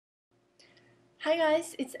Hi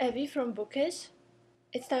guys, it's Evie from Bookish.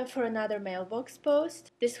 It's time for another mailbox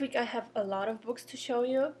post. This week I have a lot of books to show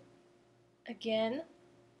you. Again,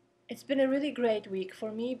 it's been a really great week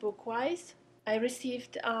for me book-wise. I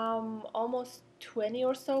received almost 20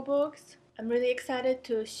 or so books. I'm really excited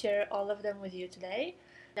to share all of them with you today.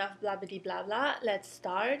 Enough blah blah blah blah, let's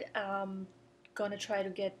start. Gonna try to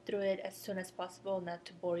get through it as soon as possible, not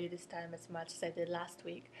to bore you this time as much as I did last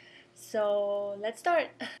week. So let's start.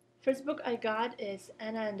 First book I got is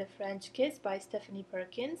Anna and the French Kiss by Stephanie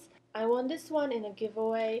Perkins. I won this one in a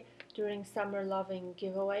giveaway during Summer Loving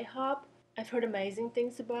Giveaway Hub. I've heard amazing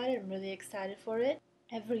things about it. I'm really excited for it.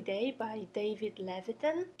 Every Day by David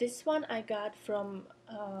Levitan. This one I got from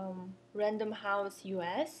Random House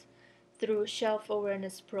US through Shelf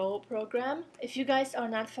Awareness Pro program. If you guys are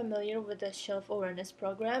not familiar with the Shelf Awareness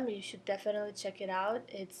program, you should definitely check it out.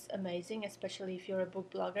 It's amazing, especially if you're a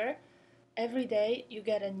book blogger. Every day you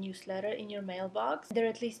get a newsletter in your mailbox. There are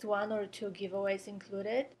at least 1 or 2 giveaways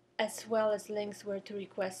included, as well as links where to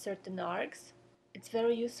request certain arcs. It's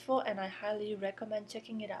very useful and I highly recommend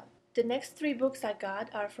checking it out. The next 3 books I got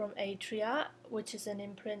are from Atria, which is an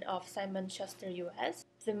imprint of Simon Schuster US.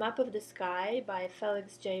 The Map of the Sky by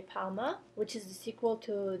Felix J. Palma, which is the sequel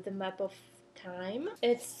to The Map of Time.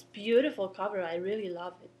 It's beautiful cover, I really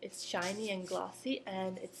love it. It's shiny and glossy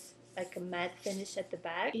and it's like a matte finish at the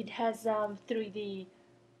back. It has 3D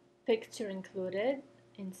picture included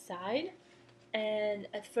inside, and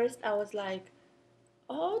at first I was like,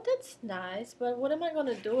 oh, that's nice, but what am I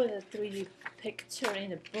gonna do with a 3D picture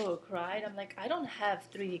in a book, right? I'm like, I don't have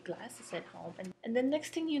 3D glasses at home. And then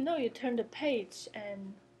next thing you know, you turn the page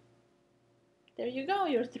and there you go,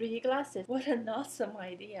 your 3D glasses. What an awesome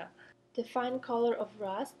idea. The Fine Color of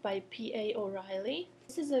Rust by P.A. O'Reilly.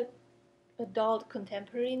 This is a adult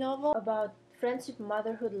contemporary novel about friendship,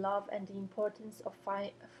 motherhood, love, and the importance of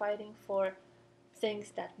fighting for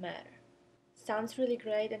things that matter. Sounds really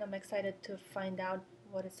great, and I'm excited to find out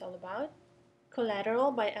what it's all about.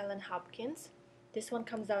 Collateral by Ellen Hopkins. This one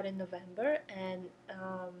comes out in November, and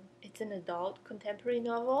it's an adult contemporary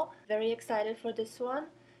novel. Very excited for this one.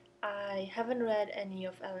 I haven't read any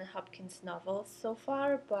of Ellen Hopkins' novels so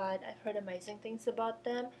far, but I've heard amazing things about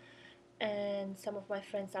them, and some of my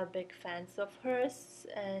friends are big fans of hers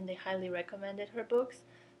and they highly recommended her books,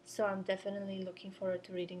 so I'm definitely looking forward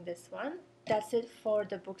to reading this one. That's it for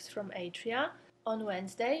the books from Atria. On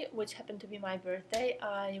Wednesday, which happened to be my birthday,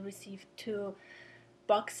 I received 2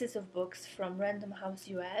 boxes of books from Random House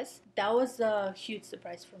US. That was a huge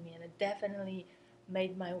surprise for me and it definitely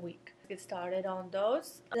made my week. Let's get started on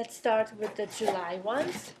those. Let's start with the July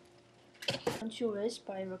ones. Don't You Wish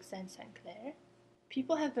by Roxanne St. Clair.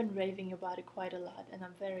 People have been raving about it quite a lot, and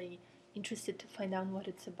I'm very interested to find out what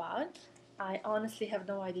it's about. I honestly have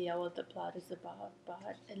no idea what the plot is about,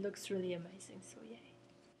 but it looks really amazing, so yay.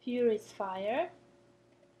 Fury's Fire.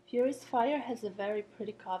 Fury's Fire has a very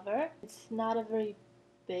pretty cover. It's not a very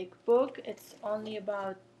big book, it's only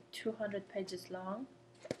about 200 pages long,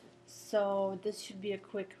 so this should be a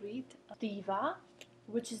quick read. Diva,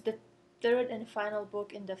 which is the 3rd and final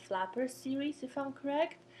book in the Flapper series, if I'm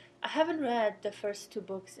correct. I haven't read the first 2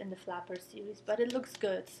 books in the Flapper series, but it looks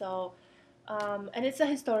good. So, and it's a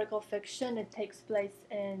historical fiction. It takes place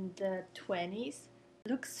in the 20s.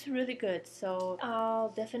 It looks really good, so I'll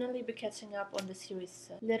definitely be catching up on the series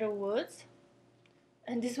soon. Little Woods,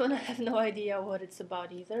 and this one I have no idea what it's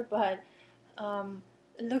about either, but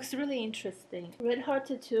it looks really interesting. Red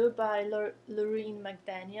Hearted 2 by Lorene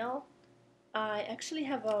McDaniel. I actually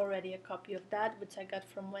have already a copy of that, which I got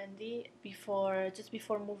from Wendy just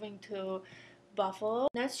before moving to Buffalo.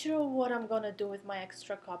 Not sure what I'm gonna do with my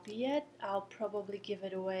extra copy yet. I'll probably give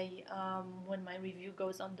it away when my review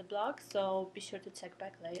goes on the blog, so be sure to check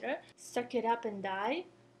back later. Suck It Up and Die,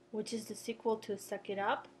 which is the sequel to Suck It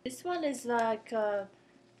Up. This one is like a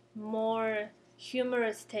more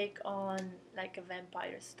humorous take on like a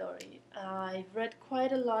vampire story. I've read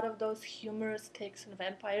quite a lot of those humorous takes on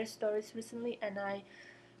vampire stories recently, and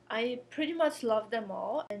I pretty much love them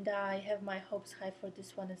all, and I have my hopes high for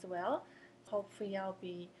this one as well. Hopefully I'll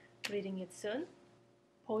be reading it soon.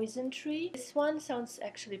 Poison Tree. This one sounds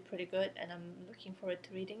actually pretty good and I'm looking forward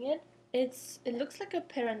to reading it. It looks like a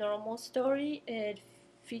paranormal story. It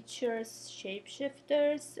features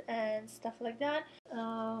shapeshifters and stuff like that.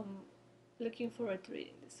 Looking forward to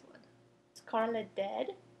reading this one. Scarlet Dead.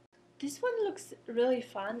 This one looks really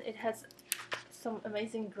fun. It has some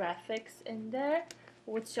amazing graphics in there,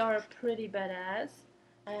 which are pretty badass.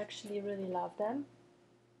 I actually really love them.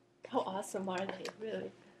 How awesome are they,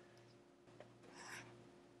 really?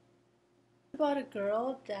 About a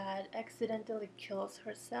girl that accidentally kills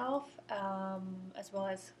herself, as well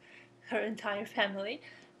as her entire family,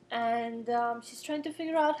 and she's trying to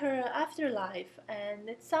figure out her afterlife, and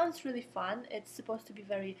it sounds really fun. It's supposed to be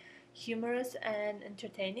very humorous and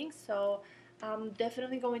entertaining, so I'm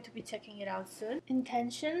definitely going to be checking it out soon.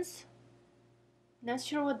 Intentions. Not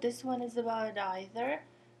sure what this one is about either.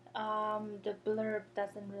 The blurb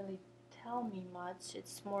doesn't really tell me much.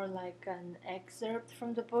 It's more like an excerpt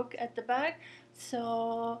from the book at the back.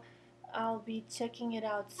 So I'll be checking it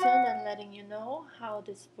out soon and letting you know how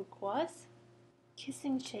this book was.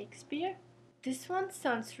 Kissing Shakespeare. This one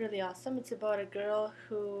sounds really awesome. It's about a girl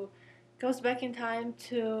who goes back in time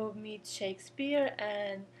to meet Shakespeare,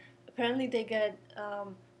 and apparently they get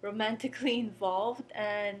romantically involved,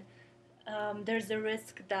 and there's a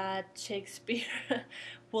risk that Shakespeare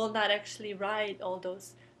will not actually write all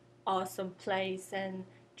those awesome plays and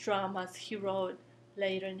dramas he wrote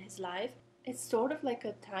later in his life. It's sort of like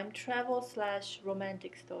a time travel slash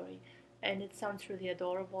romantic story, and it sounds really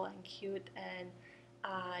adorable and cute, and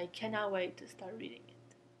I cannot wait to start reading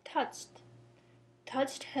it. Touched.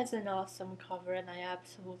 Touched has an awesome cover, and I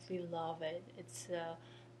absolutely love it. It's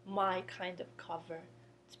my kind of cover.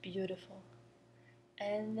 It's beautiful.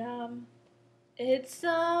 And it's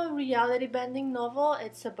a reality bending novel.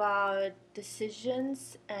 It's about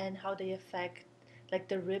decisions and how they affect, like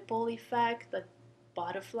the ripple effect, the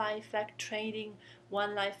butterfly effect, trading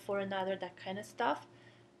one life for another, that kind of stuff.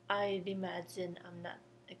 I'd imagine, I'm not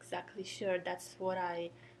exactly sure, that's what I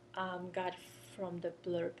got from the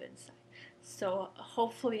blurb inside. So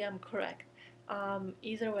hopefully I'm correct.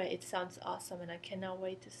 Either way, it sounds awesome and I cannot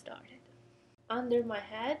wait to start it. Under My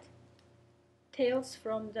Head, Tales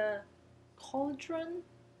from the Cauldron,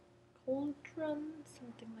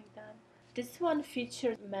 something like that. This one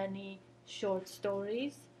featured many short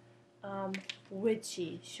stories, um,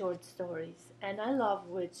 witchy short stories, and I love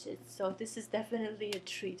witches, so this is definitely a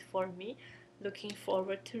treat for me. Looking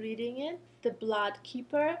forward to reading it. The Blood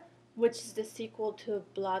Keeper, which is the sequel to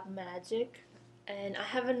Blood Magic, and I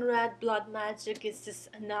haven't read Blood Magic. It's just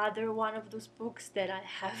another one of those books that I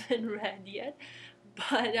haven't read yet,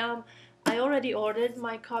 but I already ordered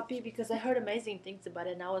my copy because I heard amazing things about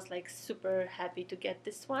it, and I was like super happy to get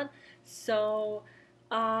this one. So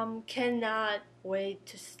cannot wait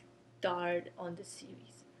to start on the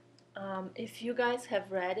series. If you guys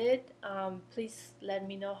have read it, please let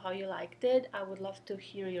me know how you liked it. I would love to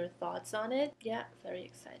hear your thoughts on it. Yeah, very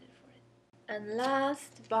excited for it. And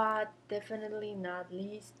last but definitely not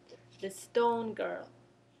least, The Stone Girl,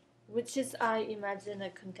 which is, I imagine, a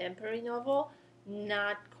contemporary novel.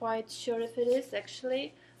 Not quite sure if it is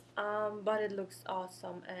actually, but it looks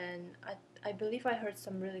awesome, and I believe I heard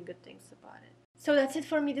some really good things about it. So that's it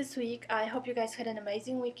for me this week. I hope you guys had an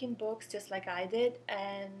amazing week in books just like I did,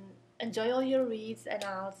 and enjoy all your reads, and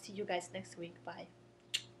I'll see you guys next week. Bye.